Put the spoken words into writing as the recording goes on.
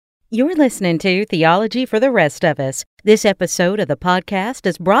You're listening to Theology for the Rest of Us. This episode of the podcast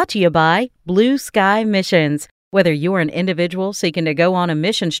is brought to you by Blue Sky Missions. Whether you're an individual seeking to go on a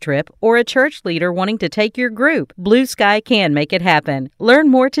missions trip or a church leader wanting to take your group, Blue Sky can make it happen. Learn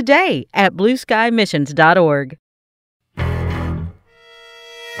more today at blueskymissions.org.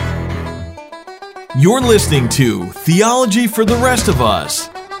 You're listening to Theology for the Rest of Us.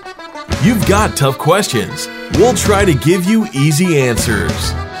 You've got tough questions. We'll try to give you easy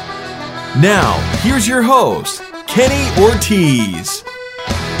answers. Now, here's your host, Kenny Ortiz.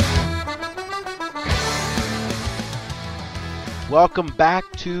 Welcome back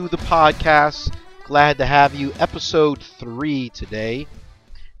to the podcast. Glad to have you. Episode 3 today.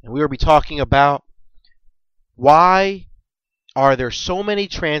 And we will be talking about why are there so many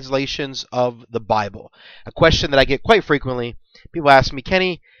translations of the Bible? A question that I get quite frequently. People ask me,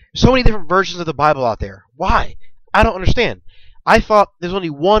 Kenny, so many different versions of the Bible out there. Why? I don't understand. I thought there's only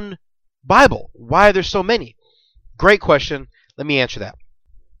one Bible. Why are there so many? Great question. Let me answer that.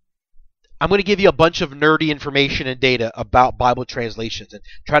 I'm going to give you a bunch of nerdy information and data about Bible translations and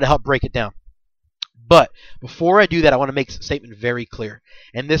try to help break it down. But before I do that, I want to make a statement very clear.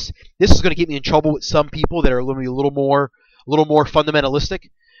 And this is going to get me in trouble with some people that are going to be a little more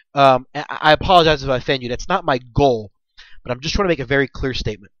fundamentalistic. I apologize if I offend you. That's not my goal. But I'm just trying to make a very clear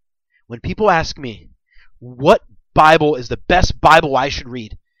statement. When people ask me, what Bible is the best Bible I should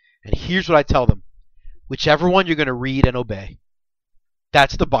read? And here's what I tell them. Whichever one you're going to read and obey.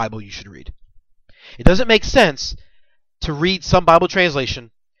 That's the Bible you should read. It doesn't make sense to read some Bible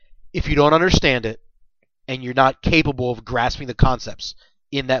translation if you don't understand it and you're not capable of grasping the concepts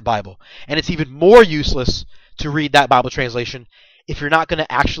in that Bible. And it's even more useless to read that Bible translation if you're not going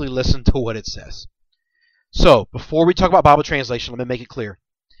to actually listen to what it says. So, before we talk about Bible translation, let me make it clear.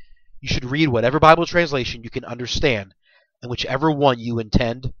 You should read whatever Bible translation you can understand and whichever one you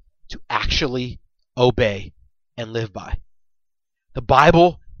intend to actually obey and live by. The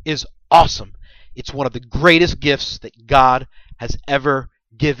Bible is awesome. It's one of the greatest gifts that God has ever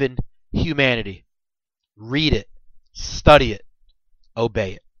given humanity. Read it, study it,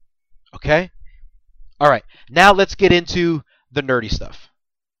 obey it. Okay? All right, now let's get into the nerdy stuff.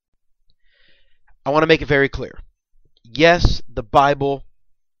 I want to make it very clear. Yes, the Bible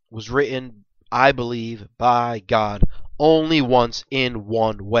was written, I believe, by God only once in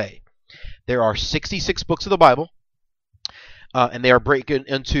one way. There are 66 books of the Bible, and they are broken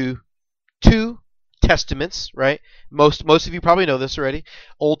into two testaments, right? Most of you probably know this already.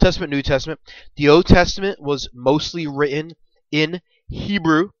 Old Testament, New Testament. The Old Testament was mostly written in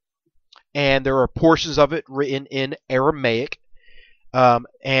Hebrew, and there are portions of it written in Aramaic.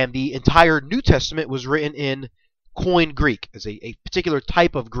 And the entire New Testament was written in Koine Greek, as a particular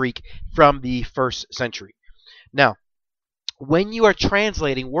type of Greek from the 1st century. Now, when you are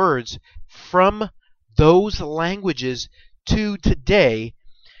translating words from those languages to today,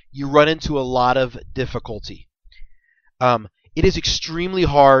 you run into a lot of difficulty. It is extremely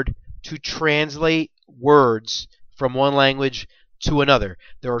hard to translate words from one language to another.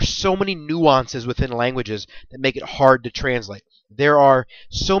 There are so many nuances within languages that make it hard to translate. There are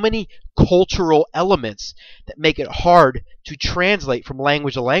so many cultural elements that make it hard to translate from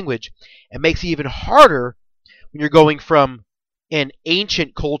language to language. It makes it even harder when you're going from an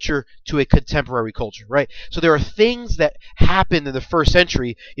ancient culture to a contemporary culture, right? So there are things that happened in the 1st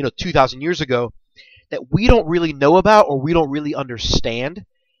century, 2,000 years ago, that we don't really know about or we don't really understand,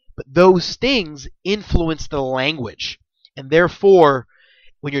 but those things influence the language. And therefore,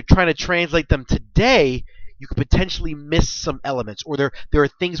 when you're trying to translate them today, you could potentially miss some elements, or there are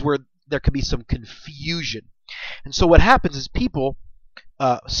things where there could be some confusion. And so what happens is people,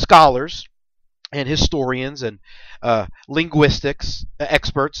 scholars and historians and linguistics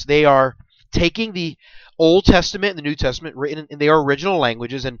experts, they are taking the Old Testament and the New Testament written in their original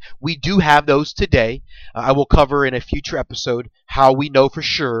languages, and we do have those today. I will cover in a future episode how we know for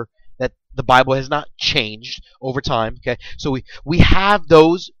sure that the Bible has not changed over time. Okay, so we have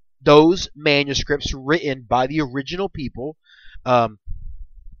those manuscripts written by the original people.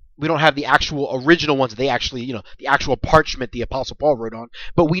 We don't have the actual original ones that they actually, the actual parchment the Apostle Paul wrote on,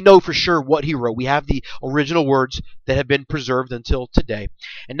 but we know for sure what he wrote. We have the original words that have been preserved until today.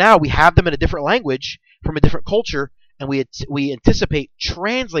 And now we have them in a different language from a different culture, and we anticipate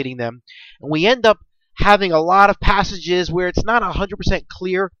translating them, and we end up having a lot of passages where it's not 100%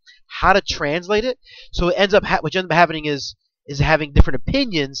 clear how to translate it. So what ends up happening is having different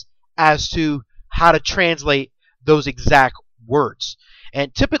opinions as to how to translate those exact words.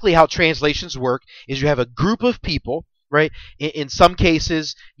 And typically how translations work is you have a group of people right? In some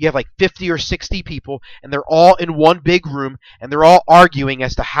cases, you have like 50 or 60 people, and they're all in one big room, and they're all arguing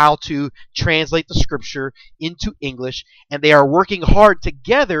as to how to translate the scripture into English, and they are working hard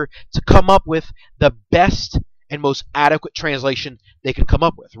together to come up with the best and most adequate translation they can come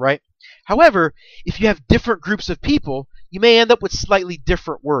up with, right? However, if you have different groups of people, you may end up with slightly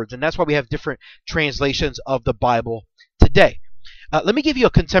different words, and that's why we have different translations of the Bible today. Let me give you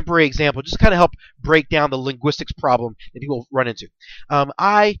a contemporary example, just to kind of help break down the linguistics problem that people run into.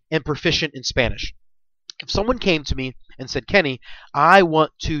 I am proficient in Spanish. If someone came to me and said, Kenny, I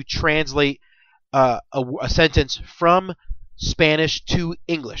want to translate a sentence from Spanish to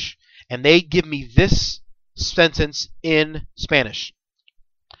English, and they give me this sentence in Spanish.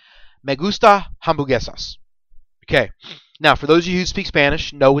 Me gusta hamburguesas. Okay. Now, for those of you who speak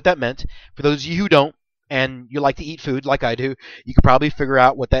Spanish, know what that meant. For those of you who don't, and you like to eat food like I do, you could probably figure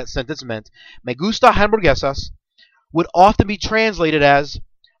out what that sentence meant. Me gusta hamburguesas would often be translated as,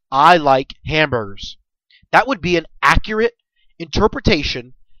 I like hamburgers. That would be an accurate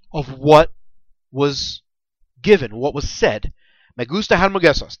interpretation of what was given, what was said. Me gusta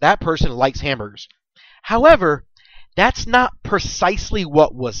hamburguesas. That person likes hamburgers. However, that's not precisely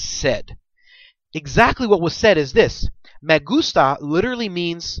what was said. Exactly what was said is this. Me gusta literally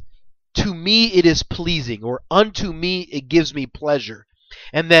means to me it is pleasing, or unto me it gives me pleasure.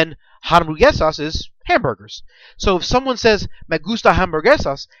 And then hamburguesas is hamburgers. So if someone says me gusta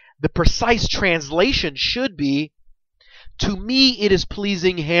hamburguesas, the precise translation should be to me it is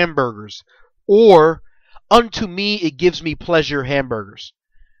pleasing hamburgers, or unto me it gives me pleasure hamburgers.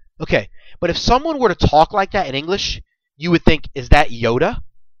 Okay, but if someone were to talk like that in English, you would think, is that Yoda?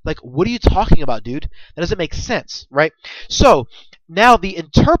 Like, what are you talking about, dude? That doesn't make sense, right? So now the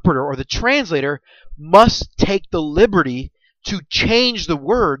interpreter or the translator must take the liberty to change the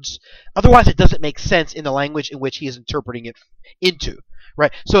words. Otherwise, it doesn't make sense in the language in which he is interpreting it into,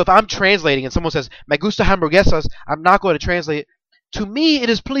 right? So if I'm translating and someone says, me gusta hamburguesas, I'm not going to translate it, to me it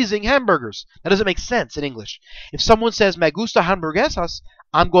is pleasing hamburgers. That doesn't make sense in English. If someone says, me gusta hamburguesas,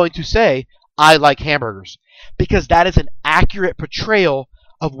 I'm going to say, I like hamburgers. Because that is an accurate portrayal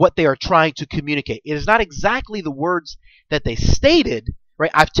of what they are trying to communicate. It is not exactly the words that they stated,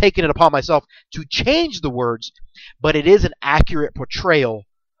 right? I've taken it upon myself to change the words, but it is an accurate portrayal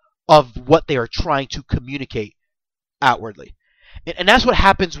of what they are trying to communicate outwardly. And that's what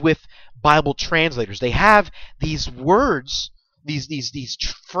happens with Bible translators. They have these words, these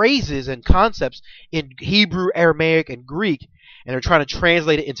phrases and concepts in Hebrew, Aramaic, and Greek, and they're trying to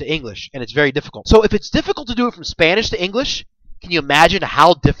translate it into English, and it's very difficult. So if it's difficult to do it from Spanish to English, can you imagine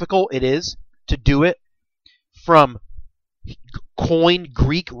how difficult it is to do it from coined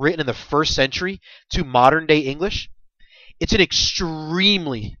Greek written in the 1st century to modern day English? It's an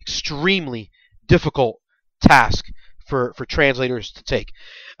extremely, extremely difficult task for translators to take.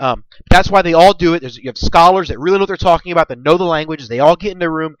 That's why they all do it. You have scholars that really know what they're talking about, that know the languages. They all get in their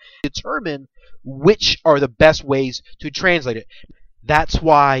room, determine which are the best ways to translate it. That's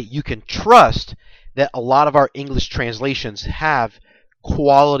why you can trust that a lot of our English translations have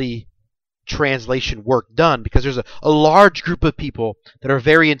quality translation work done, because there's a large group of people that are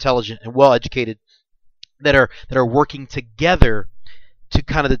very intelligent and well educated that are working together to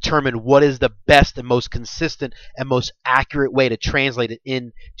kind of determine what is the best and most consistent and most accurate way to translate it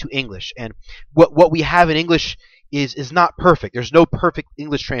into English. And what we have in English is not perfect. There's no perfect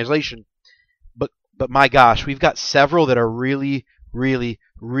English translation, but my gosh, we've got several that are really, really,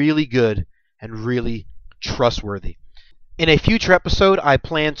 really good and really trustworthy. In a future episode, I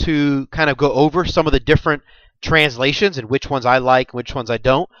plan to kind of go over some of the different translations and which ones I like, which ones I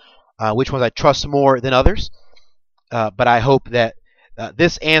don't, which ones I trust more than others. But I hope that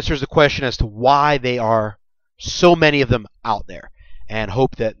this answers the question as to why there are so many of them out there, and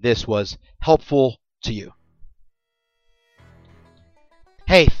hope that this was helpful to you.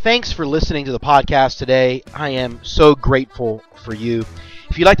 Hey, thanks for listening to the podcast today. I am so grateful for you.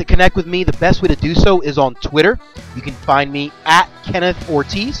 If you'd like to connect with me, the best way to do so is on Twitter. You can find me at Kenneth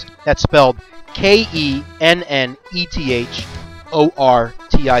Ortiz. That's spelled KENNETHORTIZ,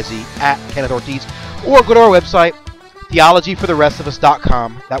 at Kenneth Ortiz. Or go to our website,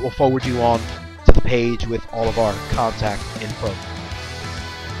 theologyfortherestofus.com. That will forward you on to the page with all of our contact info.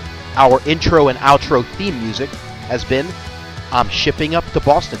 Our intro and outro theme music has been I'm Shipping Up to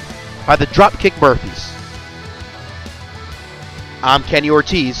Boston by the Dropkick Murphys. I'm Kenny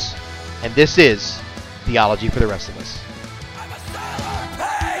Ortiz, and this is Theology for the Rest of Us.